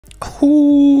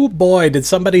Ooh, boy, did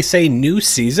somebody say new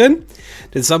season?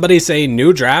 Did somebody say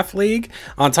new draft league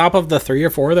on top of the 3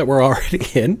 or 4 that we're already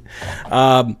in?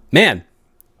 Man.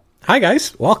 Hi,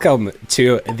 guys. Welcome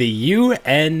to the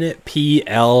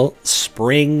UNPL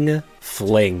Spring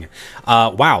Fling.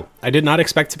 Wow, I did not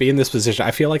expect to be in this position.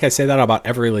 I feel like I say that about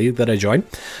every league that I join,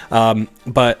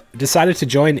 but decided to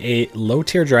join a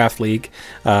low-tier draft league,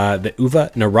 the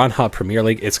Uva Naranja Premier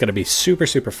League. It's going to be super,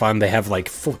 super fun. They have like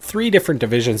 3 different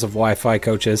divisions of Wi-Fi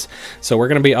coaches, so we're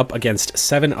going to be up against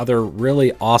 7 other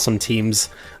really awesome teams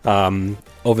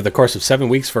over the course of 7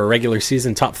 weeks for a regular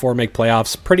season. Top 4 make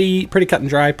playoffs. Pretty cut and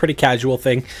dry, pretty casual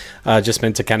thing. Just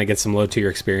meant to kind of get some low-tier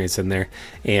experience in there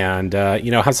and,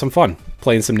 you know, have some fun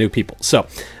playing some new people. So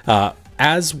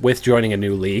as with joining a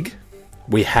new league,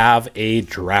 we have a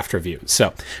draft review.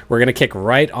 So we're going to kick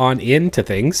right on into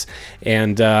things,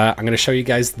 and I'm going to show you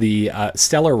guys the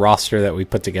stellar roster that we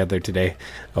put together today.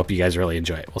 Hope you guys really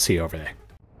enjoy it. We'll see you over there.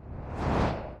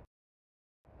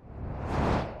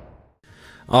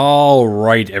 All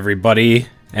right, everybody,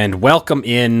 and welcome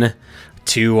in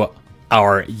to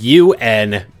our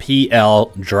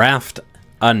UNPL draft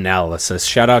analysis.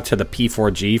 Shout out to the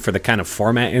P4G for the kind of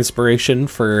format inspiration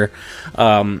for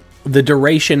the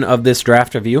duration of this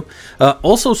draft review.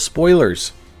 Also,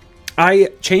 spoilers. I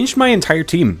changed my entire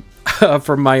team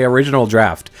from my original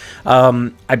draft.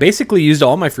 I basically used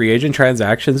all my free agent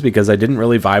transactions because I didn't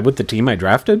really vibe with the team I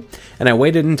drafted, and I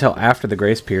waited until after the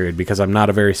grace period because I'm not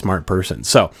a very smart person.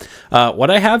 So what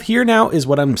I have here now is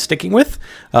what I'm sticking with.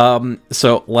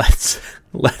 So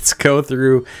let's go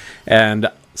through and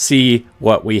see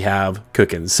what we have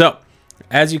cooking. So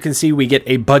as you can see, we get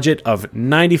a budget of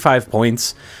 95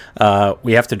 points.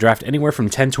 We have to draft anywhere from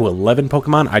 10 to 11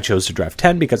 Pokemon. I chose to draft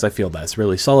 10 because I feel that's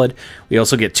really solid. We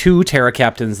also get 2 Tera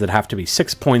captains that have to be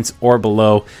 6 points or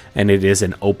below, and it is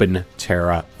an open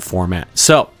Tera format.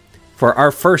 So for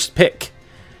our first pick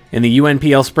in the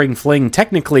UNPL Spring Fling,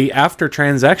 technically after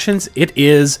transactions, it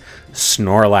is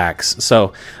Snorlax.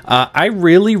 So I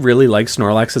really like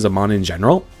Snorlax as a mon in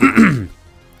general.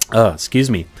 Excuse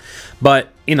me. But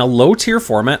in a low-tier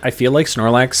format, I feel like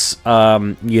Snorlax,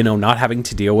 you know, not having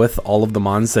to deal with all of the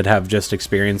mons that have just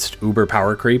experienced uber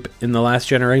power creep in the last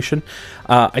generation,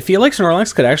 I feel like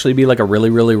Snorlax could actually be like a really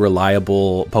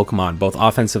reliable Pokemon, both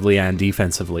offensively and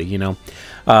defensively, you know?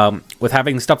 With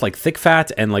having stuff like Thick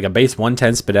Fat and like a base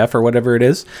 110 Spadef or whatever it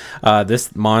is,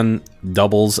 this mon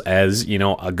doubles as, you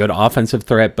know, a good offensive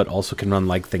threat, but also can run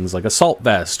like things like Assault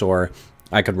Vest, or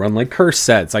I could run like curse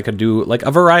sets. I could do like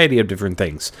a variety of different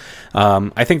things.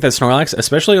 I think that Snorlax,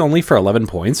 especially only for 11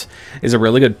 points, is a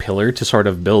really good pillar to sort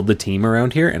of build the team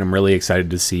around here, and I'm really excited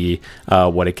to see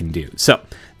what it can do. So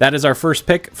that is our first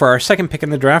pick. For our second pick in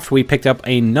the draft, we picked up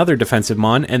another defensive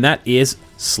mon, and that is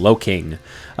Slowking.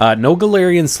 No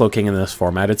Galarian Slowking in this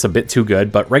format. It's a bit too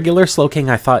good, but regular Slowking,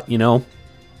 I thought, you know,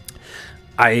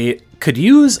 I could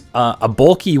use a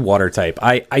bulky water type.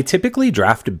 I typically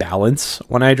draft balance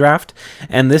when I draft,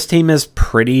 and this team is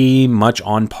pretty much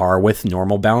on par with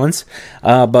normal balance.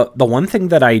 But the one thing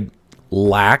that I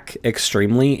lack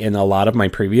extremely in a lot of my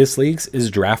previous leagues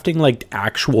is drafting like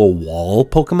actual wall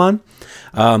Pokemon.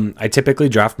 I typically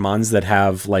draft mons that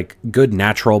have like good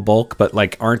natural bulk, but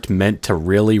like aren't meant to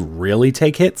really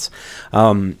take hits.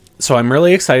 So I'm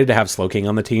really excited to have Slowking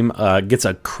on the team. Gets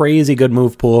a crazy good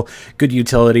move pool, good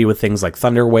utility with things like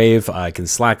Thunder Wave. I can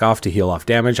slack off to heal off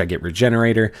damage. I get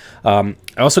Regenerator. I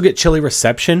also get Chilly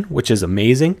Reception, which is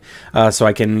amazing. So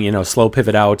I can, you know, slow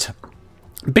pivot out,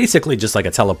 basically just like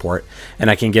a teleport, and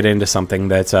I can get into something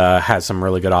that has some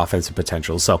really good offensive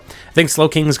potential. So I think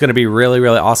Slowking is going to be really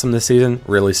awesome this season.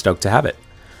 Really stoked to have it.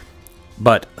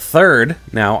 But third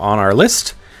now on our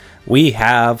list, we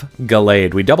have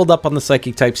Gallade. We doubled up on the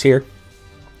psychic types here.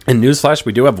 And newsflash,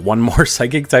 we do have one more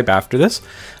psychic type after this.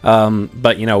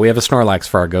 But, you know, we have a Snorlax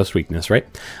for our ghost weakness, right?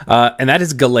 And that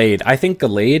is Gallade. I think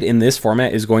Gallade in this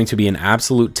format is going to be an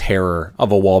absolute terror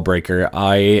of a wall breaker.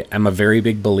 I am a very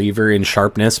big believer in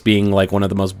sharpness being like one of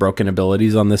the most broken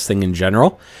abilities on this thing in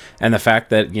general. And the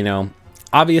fact that, you know,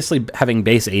 obviously having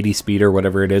base 80 speed or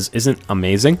whatever it is isn't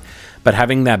amazing, but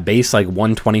having that base like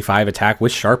 125 attack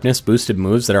with sharpness boosted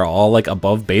moves that are all like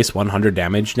above base 100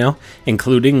 damage now,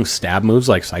 including stab moves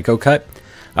like Psycho Cut,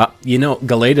 you know,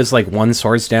 Gallade is like one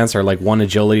Swords Dance or like one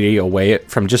agility away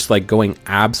from just like going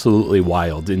absolutely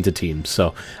wild into teams.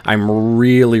 So I'm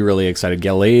really excited.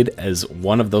 Gallade is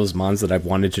one of those mons that I've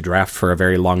wanted to draft for a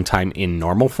very long time in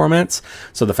normal formats.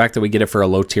 So the fact that we get it for a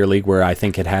low tier league where I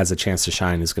think it has a chance to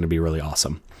shine is going to be really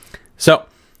awesome. So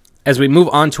as we move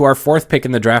on to our fourth pick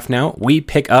in the draft now, we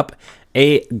pick up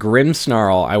a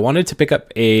Grimmsnarl. I wanted to pick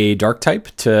up a dark type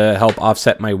to help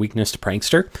offset my weakness to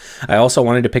Prankster. I also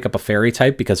wanted to pick up a fairy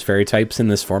type because fairy types in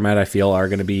this format I feel are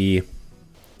going to be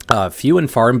few and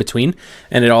far in between,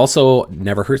 and it also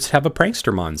never hurts to have a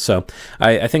Prankster mon. So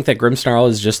I think that Grimmsnarl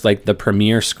is just like the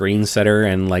premier screen setter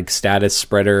and like status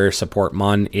spreader support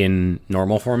mon in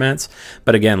normal formats.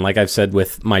 But again, like I've said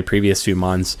with my previous few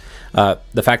mons,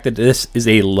 the fact that this is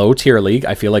a low tier league,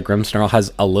 I feel like Grimmsnarl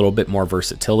has a little bit more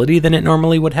versatility than it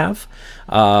normally would have.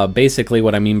 Basically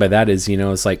what I mean by that is, you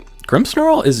know, it's like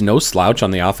Grimmsnarl is no slouch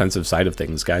on the offensive side of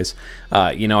things, guys.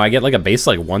 You know, I get like a base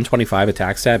like 125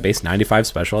 attack stat, base 95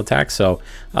 special attack, so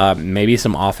maybe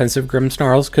some offensive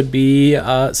Grimmsnarls could be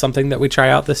something that we try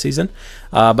out this season.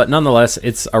 But nonetheless,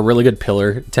 it's a really good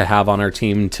pillar to have on our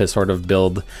team to sort of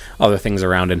build other things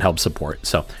around and help support.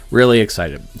 So really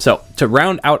excited. So to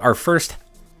round out our first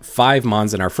 5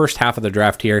 mons in our first half of the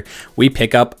draft here, we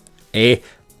pick up a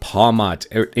Pawmot.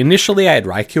 Initially, I had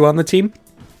Raikou on the team,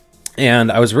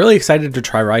 and I was really excited to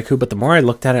try Raikou, but the more I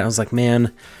looked at it, I was like,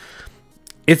 man,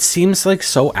 it seems like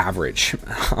so average.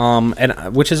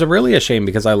 And which is really a shame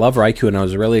because I love Raikou and I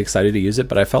was really excited to use it,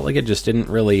 but I felt like it just didn't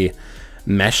really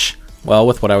mesh well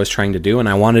with what I was trying to do, and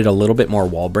I wanted a little bit more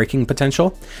wall breaking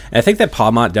potential. And I think that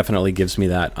Pawmot definitely gives me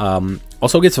that.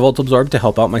 Also gets Volt Absorb to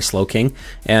help out my Slowking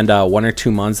and 1 or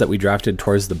 2 mons that we drafted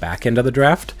towards the back end of the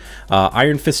draft.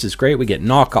 Iron Fist is great. We get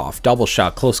Knockoff, Double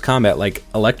Shot, Close Combat. Like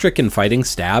Electric and Fighting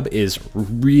Stab is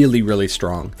really, really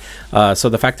strong. So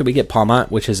the fact that we get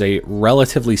Pawmot, which is a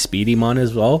relatively speedy mon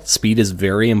as well, speed is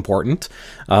very important.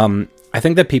 I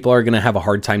think that people are going to have a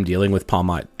hard time dealing with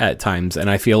Pawmot at times, and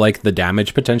I feel like the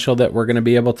damage potential that we're going to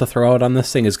be able to throw out on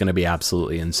this thing is going to be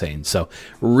absolutely insane. So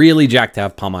really jacked to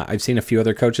have Pawmot. I've seen a few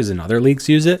other coaches in other leagues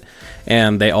use it,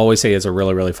 and they always say it's a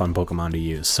really, really fun Pokemon to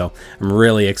use. So I'm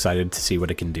really excited to see what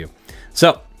it can do.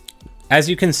 So as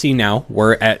you can see now,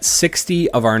 we're at 60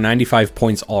 of our 95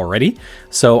 points already.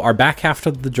 So our back half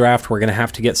of the draft, we're going to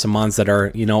have to get some mons that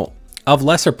are, you know, of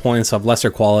lesser points, of lesser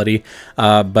quality,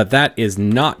 but that is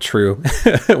not true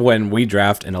when we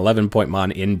draft an 11-point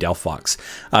mon in Delphox.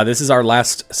 This is our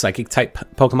last Psychic type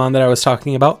Pokemon that I was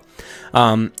talking about.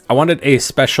 I wanted a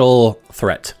special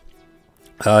threat.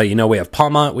 You know, we have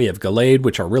Pawmot, we have Gallade,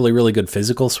 which are really, really good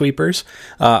physical sweepers.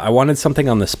 I wanted something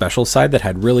on the special side that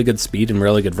had really good speed and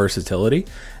really good versatility,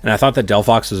 and I thought that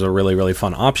Delphox was a really, really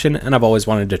fun option, and I've always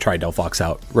wanted to try Delphox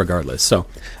out regardless. So,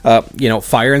 you know,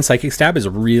 Fire and Psychic Stab is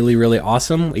really, really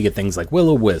awesome. We get things like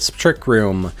Will-O-Wisp, Trick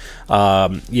Room,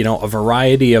 you know, a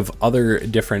variety of other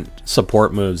different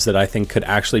support moves that I think could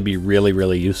actually be really,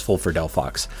 really useful for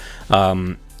Delphox.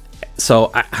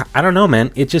 So I don't know,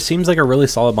 man. It just seems like a really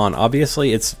solid mon.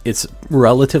 Obviously, it's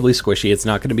relatively squishy. It's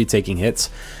not going to be taking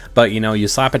hits, but you know, you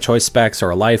slap a Choice Specs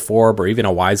or a Life Orb or even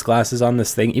a Wise Glasses on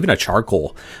this thing, even a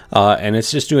Charcoal, and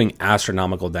it's just doing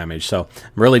astronomical damage. So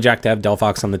I'm really jacked to have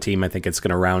Delphox on the team. I think it's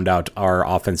going to round out our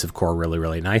offensive core really,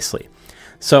 really nicely.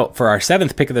 So for our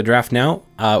 7th pick of the draft now,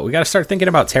 we got to start thinking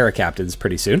about Tera Captains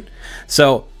pretty soon.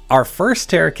 So our first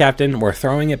Tera Captain, we're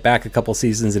throwing it back a couple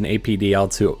seasons in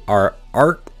APDL to our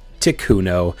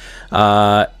Articuno.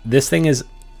 This thing is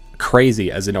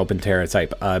crazy as an open Tera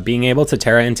type. Being able to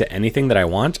Tera into anything that I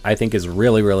want, I think is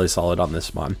really, really solid on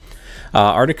this mon.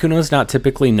 Articuno is not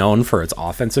typically known for its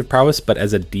offensive prowess, but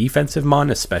as a defensive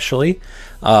mon especially,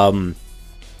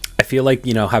 I feel like,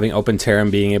 you know, having open Tera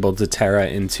and being able to Tera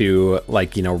into,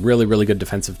 like, you know, really, really good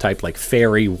defensive type like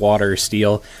Fairy, Water,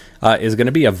 Steel is going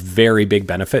to be a very big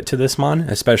benefit to this mon,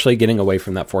 especially getting away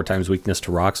from that 4x weakness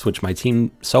to rocks, which my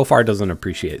team so far doesn't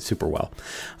appreciate super well.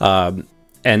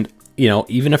 And, you know,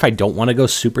 even if I don't want to go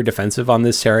super defensive on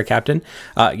this Tera Captain,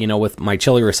 you know, with my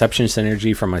Chilly Reception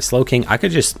synergy from my Slowking, I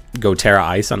could just go Tera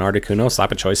Ice on Articuno,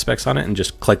 slap a Choice Specs on it, and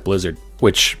just click Blizzard,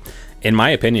 which, in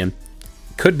my opinion,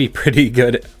 could be pretty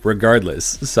good regardless.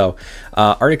 So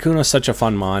Articuno is such a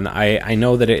fun mon. I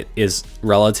know that it is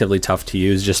relatively tough to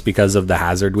use just because of the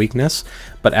hazard weakness,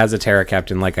 but as a Tera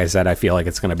Captain, like I said, I feel like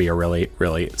it's going to be a really,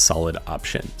 really solid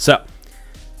option. So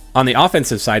on the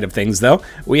offensive side of things, though,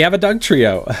 we have a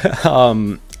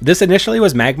Dugtrio. This initially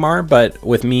was Magmar, but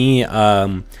with me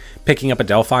picking up a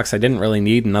Delphox, I didn't really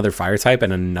need another fire type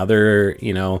and another,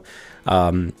 you know,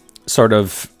 sort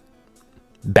of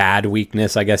bad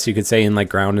weakness, I guess you could say, in like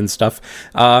ground and stuff.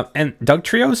 And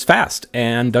Dugtrio is fast,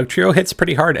 and Dugtrio hits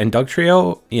pretty hard, and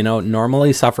Dugtrio, you know,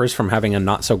 normally suffers from having a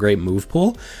not so great move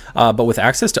pool, but with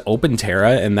access to open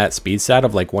Tera and that speed stat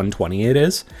of like 120 it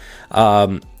is,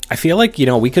 I feel like, you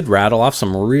know, we could rattle off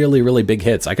some really, really big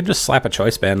hits. I could just slap a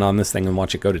Choice Band on this thing and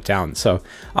watch it go to town. So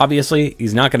obviously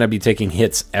he's not going to be taking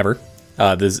hits ever.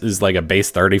 This is like a base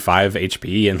 35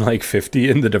 HP and like 50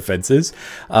 in the defenses,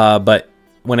 but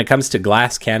when it comes to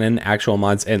glass cannon, actual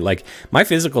mods, and like my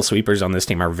physical sweepers on this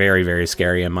team are very, very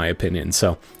scary in my opinion.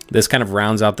 So this kind of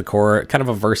rounds out the core, kind of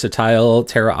a versatile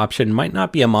Tera option. Might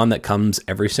not be a mon that comes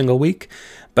every single week,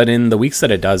 but in the weeks that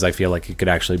it does, I feel like it could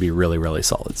actually be really, really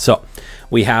solid. So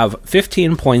we have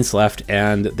 15 points left,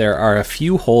 and there are a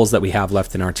few holes that we have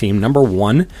left in our team. Number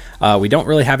one, we don't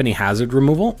really have any hazard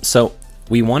removal. So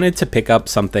we wanted to pick up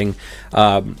something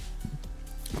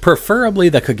preferably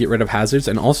that could get rid of hazards,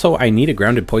 and also I need a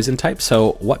grounded poison type,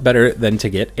 so what better than to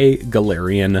get a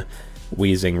Galarian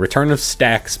Weezing. Return of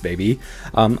stacks, baby.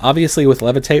 Obviously with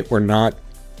Levitate, we're not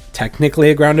technically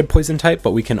a grounded poison type,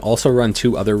 but we can also run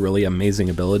two other really amazing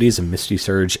abilities in Misty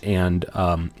Surge and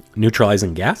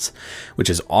Neutralizing Gas, which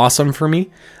is awesome for me.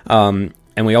 And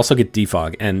we also get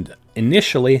Defog, and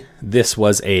initially this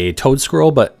was a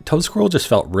Toedscruel, but Toedscruel just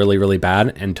felt really, really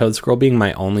bad, and Toedscruel being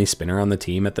my only spinner on the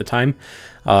team at the time,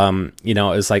 you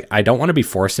know, it's like I don't want to be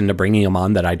forced into bringing him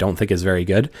on that I don't think is very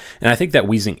good, and I think that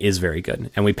Weezing is very good,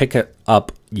 and we pick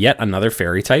up yet another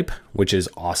fairy type, which is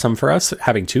awesome for us.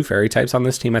 Having two fairy types on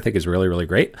this team I think is really, really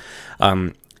great.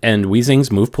 And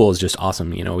Weezing's move pool is just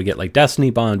awesome. You know, we get like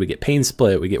Destiny Bond, we get Pain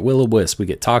Split, we get Will-O-Wisp, we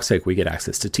get Toxic, we get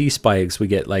access to T-Spikes, we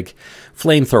get like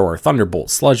Flamethrower,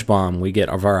 Thunderbolt, Sludge Bomb, we get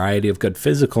a variety of good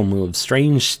physical moves,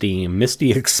 Strange Steam,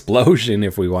 Misty Explosion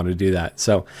if we want to do that.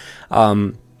 So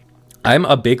I'm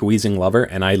a big Weezing lover,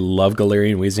 and I love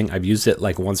Galarian Weezing. I've used it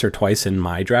like once or twice in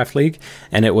my draft league,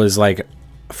 and it was like,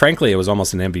 frankly, it was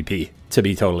almost an MVP, to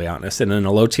be totally honest. And in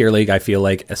a low tier league, I feel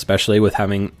like, especially with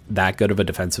having that good of a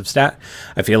defensive stat,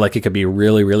 I feel like it could be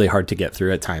really, really hard to get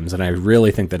through at times. And I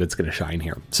really think that it's going to shine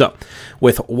here. So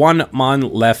with one mon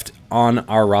left on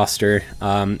our roster,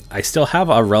 I still have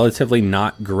a relatively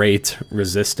not great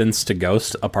resistance to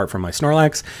Ghost apart from my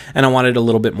Snorlax, and I wanted a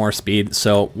little bit more speed.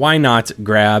 So why not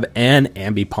grab an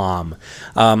Ambipom?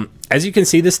 As you can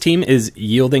see, this team is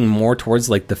yielding more towards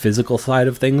like the physical side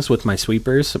of things with my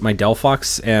sweepers. My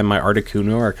Delphox and my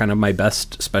Articuno are kind of my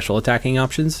best special attacking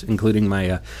options, including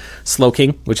my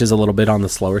Slowking, which is a little bit on the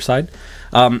slower side.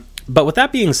 But with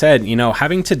that being said, you know,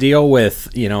 having to deal with,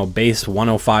 you know, base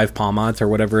 105 Pawmont or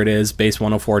whatever it is, base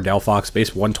 104 Delphox,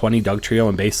 base 120 Dugtrio,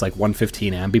 and base like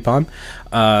 115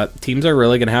 Ambipom, teams are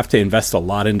really going to have to invest a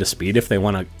lot into speed if they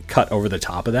want to cut over the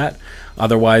top of that.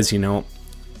 Otherwise, you know,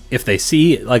 if they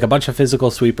see like a bunch of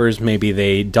physical sweepers, maybe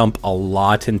they dump a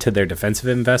lot into their defensive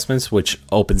investments, which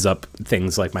opens up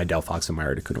things like my Delphox and my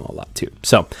Articuno a lot too.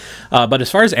 So, but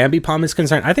as far as Ambipom is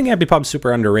concerned, I think Ambipom's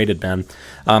super underrated, man.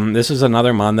 This is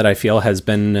another mon that I feel has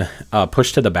been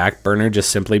pushed to the back burner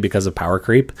just simply because of power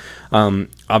creep.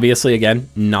 Obviously, again,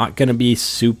 not going to be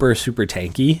super, super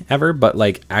tanky ever, but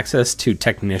like access to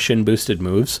technician boosted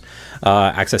moves,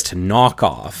 access to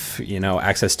knockoff, you know,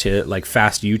 access to like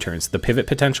fast U-turns. The pivot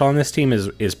potential on this team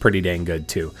is pretty dang good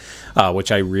too,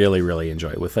 which I really, really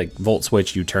enjoy with like Volt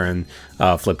Switch, U-turn,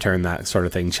 flip turn, that sort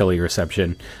of thing, chilly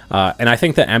reception. And I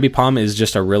think that Ambipom is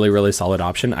just a really, really solid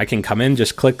option. I can come in,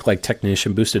 just click like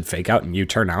technician boosted fake out and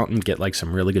U-turn out and get like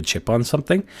some really good chip on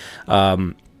something.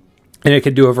 And it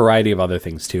could do a variety of other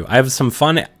things too. I have some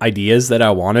fun ideas that I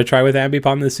want to try with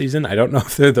Ambipom this season. I don't know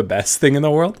if they're the best thing in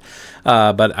the world,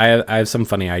 but I have some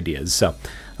funny ideas. So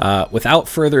without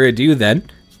further ado then,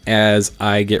 as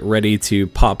I get ready to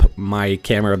pop my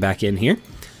camera back in here,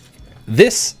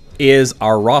 this is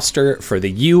our roster for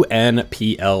the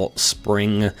UNPL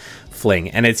Spring Fling.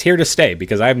 And it's here to stay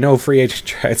because I have no free agent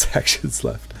transactions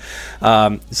left.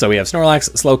 So we have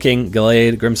Snorlax, Slowking,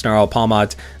 Gallade, Grimmsnarl,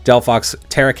 Pawmont, Delphox,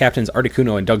 Tera Captains,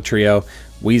 Articuno, and Dugtrio,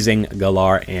 Weezing,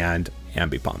 Galar, and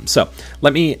Ambipom. So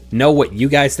let me know what you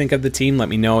guys think of the team. Let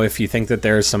me know if you think that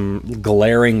there's some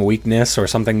glaring weakness or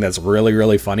something that's really,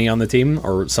 really funny on the team,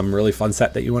 or some really fun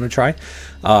set that you want to try.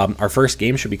 Our first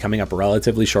game should be coming up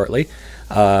relatively shortly,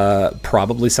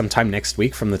 probably sometime next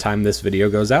week from the time this video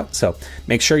goes out. So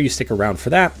make sure you stick around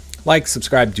for that. Like,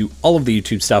 subscribe, do all of the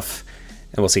YouTube stuff,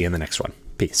 and we'll see you in the next one.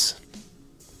 Peace.